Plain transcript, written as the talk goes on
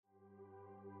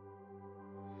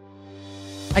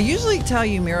I usually tell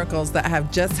you miracles that have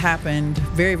just happened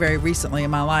very, very recently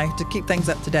in my life to keep things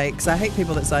up to date, because I hate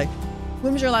people that say,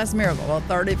 when was your last miracle? Well,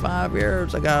 35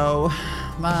 years ago,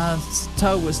 my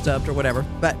toe was stubbed or whatever.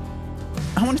 But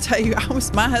I want to tell you,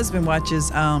 my husband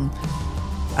watches, I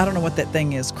don't know what that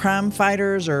thing is, Crime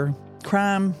Fighters or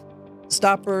Crime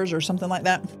Stoppers or something like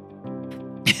that.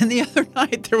 And the other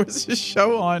night there was a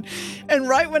show on, and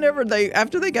right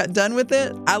after they got done with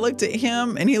it, I looked at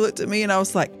him and he looked at me and I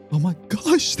was like, oh my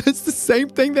gosh, that's the same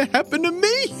thing that happened to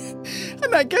me.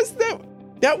 And I guess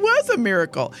that was a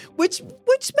miracle, which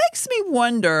makes me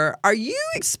wonder, are you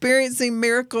experiencing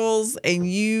miracles and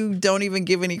you don't even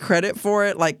give any credit for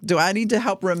it? Like, do I need to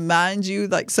help remind you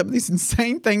like some of these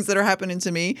insane things that are happening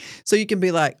to me so you can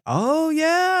be like, oh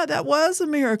yeah, that was a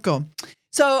miracle.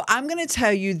 So I'm going to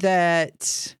tell you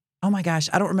that, oh my gosh,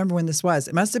 I don't remember when this was.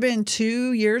 It must have been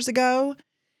 2 years ago.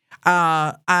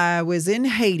 I was in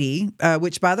Haiti,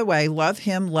 which, by the way, love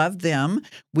him, love them.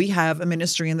 We have a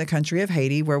ministry in the country of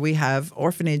Haiti where we have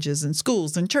orphanages and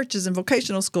schools and churches and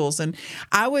vocational schools. And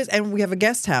we have a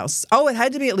guest house. Oh, it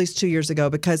had to be at least 2 years ago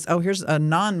because, here's a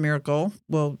non-miracle.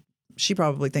 Well, she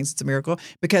probably thinks it's a miracle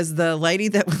because the lady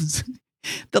that was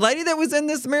in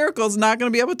this miracle is not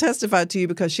going to be able to testify to you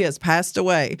because she has passed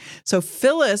away. So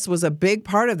Phyllis was a big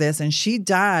part of this, and she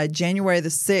died January the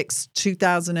 6th,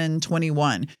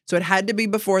 2021. So it had to be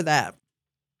before that.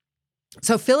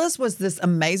 So Phyllis was this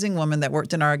amazing woman that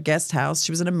worked in our guest house.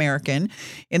 She was an American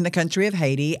in the country of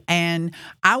Haiti. And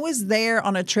I was there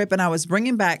on a trip, and I was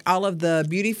bringing back all of the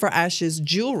Beauty for Ashes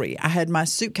jewelry. I had my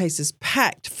suitcases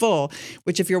packed full,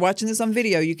 which if you're watching this on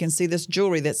video, you can see this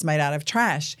jewelry that's made out of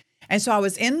trash. And so I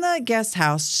was in the guest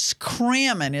house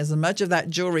cramming as much of that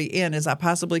jewelry in as I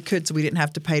possibly could so we didn't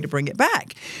have to pay to bring it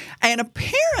back. And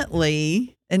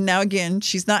apparently, and now again,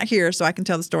 she's not here, so I can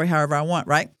tell the story however I want,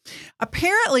 right?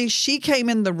 Apparently, she came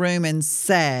in the room and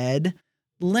said,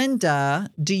 Linda,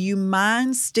 do you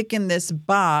mind sticking this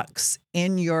box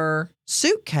in your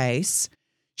suitcase?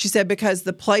 She said, because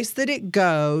the place that it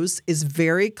goes is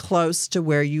very close to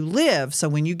where you live. So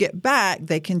when you get back,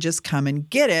 they can just come and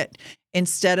get it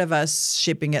instead of us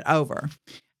shipping it over.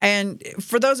 And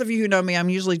for those of you who know me, I'm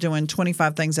usually doing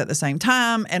 25 things at the same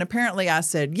time. And apparently I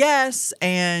said yes.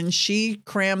 And she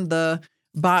crammed the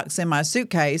box in my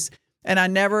suitcase. And I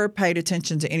never paid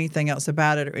attention to anything else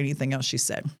about it or anything else she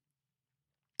said.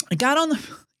 I got on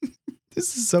the...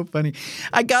 This is so funny.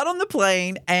 I got on the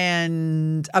plane,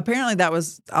 and apparently that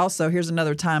was also, here's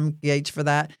another time gauge for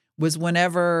that, was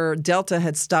whenever Delta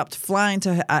had stopped flying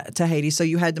to Haiti, so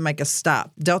you had to make a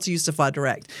stop. Delta used to fly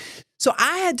direct. So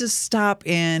I had to stop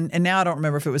in, and now I don't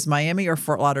remember if it was Miami or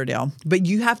Fort Lauderdale, but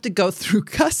you have to go through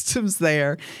customs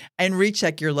there and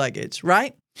recheck your luggage,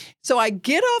 right? So I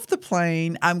get off the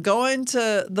plane, I'm going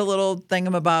to the little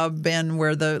thingamabob bin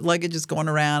where the luggage is going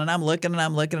around, and I'm looking and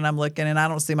I'm looking and I'm looking, and I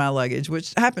don't see my luggage,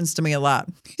 which happens to me a lot.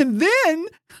 And then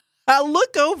I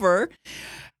look over,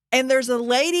 and there's a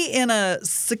lady in a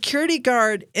security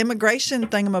guard immigration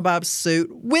thingamabob suit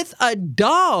with a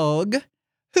dog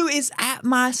who is at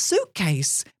my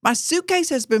suitcase. My suitcase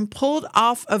has been pulled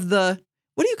off of the,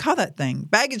 what do you call that thing?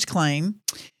 Baggage claim.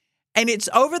 And it's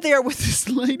over there with this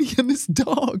lady and this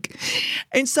dog.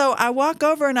 And so I walk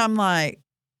over and I'm like,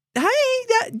 hey,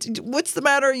 what's the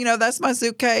matter? You know, that's my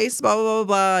suitcase, blah, blah, blah,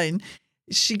 blah. And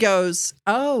she goes,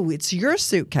 oh, it's your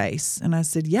suitcase. And I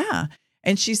said, yeah.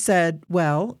 And she said,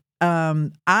 well,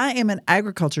 I am an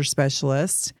agriculture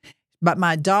specialist, but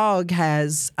my dog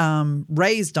has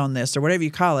raised on this or whatever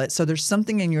you call it. So there's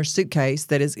something in your suitcase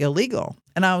that is illegal.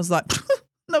 And I was like,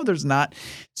 no, there's not.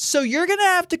 So you're going to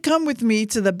have to come with me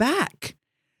to the back.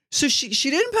 So she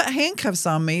didn't put handcuffs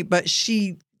on me, but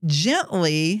she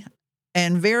gently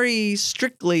and very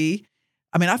strictly,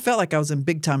 I mean, I felt like I was in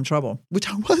big time trouble, which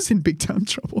I was in big time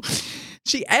trouble.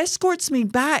 She escorts me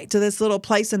back to this little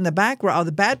place in the back where all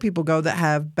the bad people go that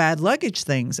have bad luggage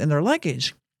things in their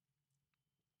luggage.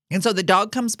 And so the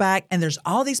dog comes back and there's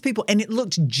all these people, and it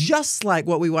looked just like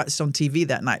what we watched on TV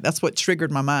that night. That's what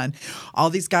triggered my mind. All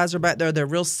these guys are back there. They're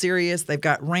real serious. They've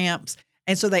got ramps.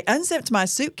 And so they unzipped my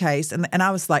suitcase, and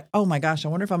I was like, oh my gosh, I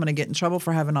wonder if I'm going to get in trouble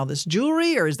for having all this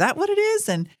jewelry, or is that what it is?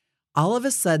 And all of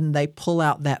a sudden they pull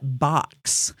out that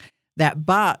box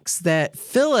that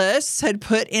Phyllis had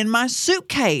put in my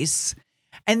suitcase,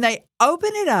 and they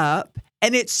open it up,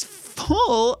 and it's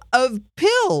full of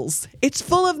pills. It's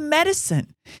full of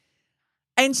medicine.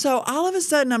 And so all of a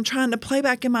sudden I'm trying to play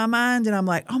back in my mind, and I'm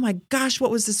like, oh my gosh,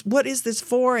 what was this? What is this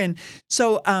for? And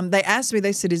so they asked me,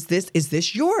 they said, is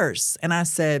this yours? And I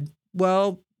said,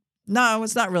 well, no,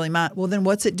 it's not really mine. Well, then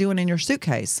what's it doing in your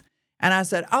suitcase? And I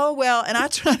said, oh, well, and I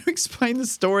try to explain the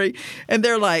story, and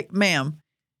they're like, ma'am,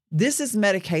 this is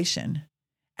medication.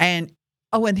 And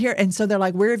and so they're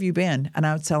like, where have you been? And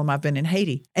I would tell them I've been in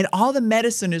Haiti. And all the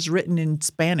medicine is written in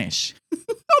Spanish.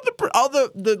 all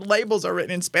the labels are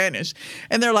written in Spanish.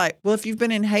 And they're like, well, if you've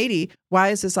been in Haiti, why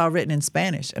is this all written in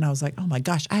Spanish? And I was like, oh my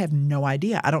gosh, I have no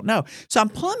idea. I don't know. So I'm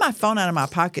pulling my phone out of my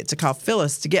pocket to call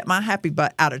Phyllis to get my happy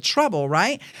butt out of trouble,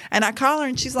 right? And I call her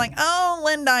and she's like, oh,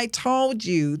 Linda, I told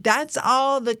you. That's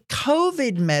all the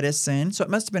COVID medicine. So it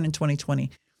must have been in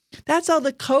 2020. That's all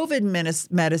the COVID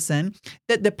medicine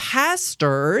that the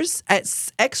pastors at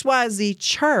XYZ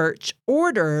church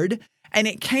ordered, and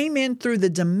it came in through the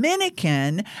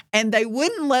Dominican, and they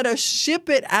wouldn't let us ship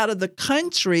it out of the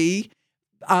country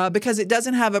because it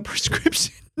doesn't have a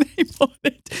prescription name on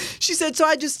it. She said, so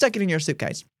I just stuck it in your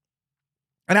suitcase.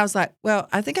 And I was like, well,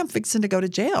 I think I'm fixing to go to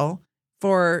jail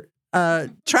for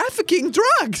trafficking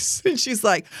drugs. And she's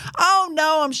like, oh,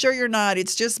 no, I'm sure you're not.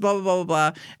 It's just blah, blah, blah,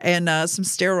 blah, blah. And some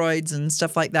steroids and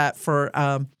stuff like that for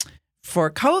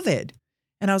COVID.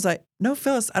 And I was like, no,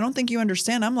 Phyllis, I don't think you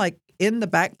understand. I'm like in the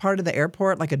back part of the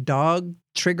airport, like a dog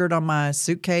triggered on my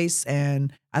suitcase.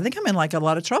 And I think I'm in like a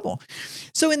lot of trouble.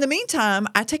 So in the meantime,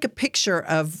 I take a picture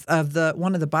of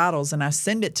one of the bottles and I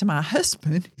send it to my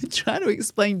husband and try to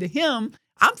explain to him,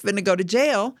 I'm finna go to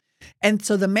jail. And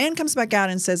so the man comes back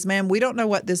out and says, ma'am, we don't know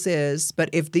what this is, but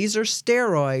if these are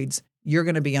steroids, you're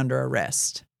going to be under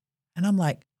arrest. And I'm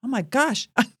like, oh my gosh,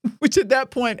 which at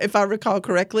that point, if I recall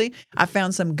correctly, I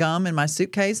found some gum in my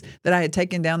suitcase that I had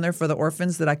taken down there for the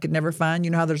orphans that I could never find.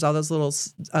 You know how there's all those little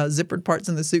zippered parts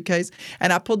in the suitcase?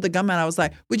 And I pulled the gum out. I was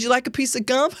like, would you like a piece of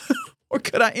gum? Or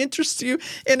could I interest you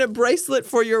in a bracelet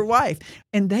for your wife?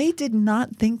 And they did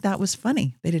not think that was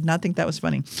funny. They did not think that was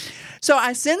funny. So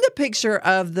I send the picture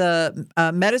of the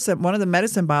medicine, one of the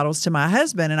medicine bottles, to my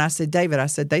husband. And I said, David,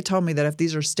 they told me that if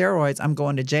these are steroids, I'm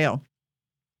going to jail.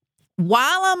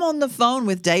 While I'm on the phone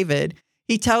with David,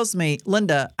 he tells me,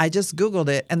 Linda, I just Googled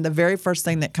it. And the very first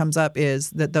thing that comes up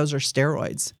is that those are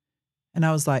steroids. And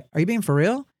I was like, are you being for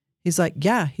real? He's like,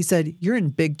 yeah. He said, you're in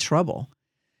big trouble.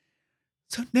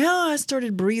 So now I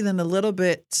started breathing a little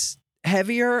bit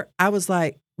heavier. I was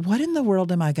like, what in the world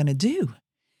am I going to do?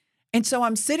 And so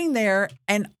I'm sitting there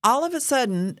and all of a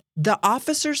sudden the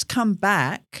officers come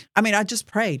back. I mean, I just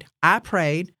prayed. I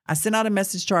prayed. I sent out a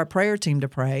message to our prayer team to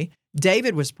pray.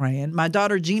 David was praying. My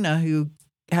daughter, Gina, who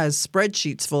has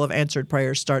spreadsheets full of answered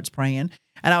prayers, starts praying.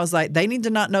 And I was like, they need to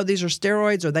not know these are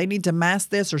steroids, or they need to mask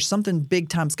this, or something big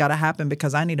time's got to happen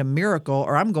because I need a miracle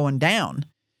or I'm going down.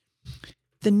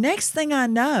 The next thing I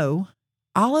know,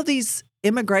 all of these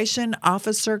immigration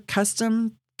officer,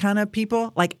 custom kind of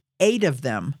people, like 8 of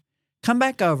them, come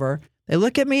back over. They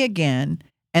look at me again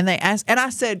and they ask, and I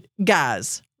said,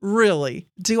 guys, really,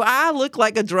 do I look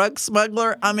like a drug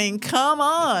smuggler? I mean, come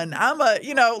on.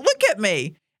 Look at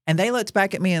me. And they looked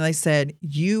back at me and they said,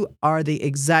 you are the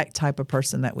exact type of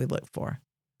person that we look for.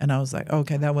 And I was like,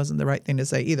 okay, that wasn't the right thing to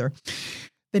say either.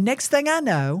 The next thing I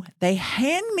know, they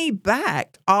hand me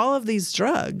back all of these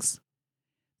drugs.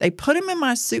 They put them in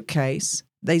my suitcase,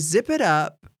 they zip it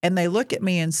up, and they look at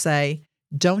me and say,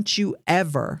 don't you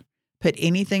ever put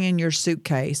anything in your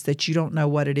suitcase that you don't know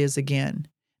what it is again.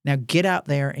 Now get out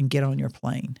there and get on your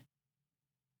plane.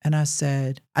 And I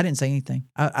said, I didn't say anything.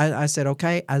 I said,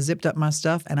 okay. I zipped up my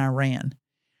stuff and I ran.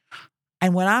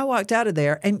 And when I walked out of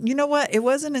there, and you know what? It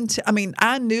wasn't until,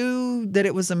 I knew that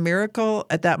it was a miracle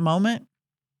at that moment.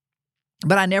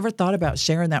 But I never thought about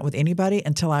sharing that with anybody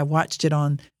until I watched it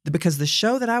because the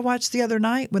show that I watched the other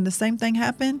night when the same thing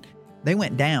happened, they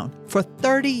went down for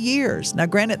 30 years. Now,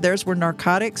 granted, theirs were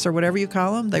narcotics or whatever you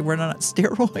call them. They were not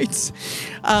steroids.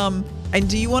 And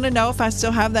do you want to know if I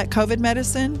still have that COVID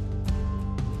medicine?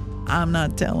 I'm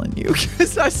not telling you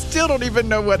because I still don't even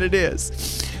know what it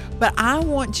is. But I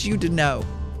want you to know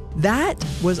that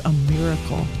was a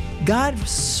miracle. God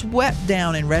swept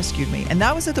down and rescued me. And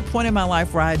that was at the point in my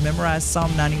life where I had memorized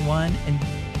Psalm 91. And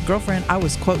girlfriend, I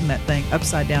was quoting that thing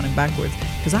upside down and backwards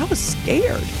because I was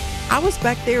scared. I was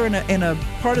back there in a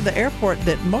part of the airport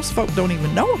that most folk don't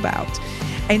even know about.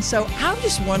 And so I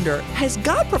just wonder, has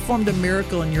God performed a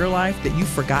miracle in your life that you've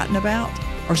forgotten about,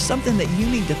 or something that you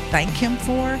need to thank him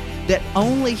for that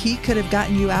only he could have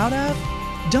gotten you out of?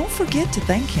 Don't forget to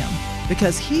thank him,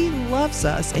 because he loves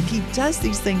us and he does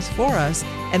these things for us,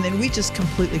 and then we just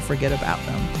completely forget about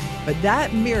them. But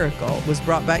that miracle was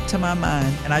brought back to my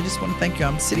mind, and I just want to thank you.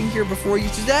 I'm sitting here before you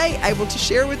today, able to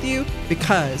share with you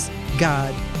because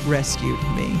God rescued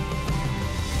me.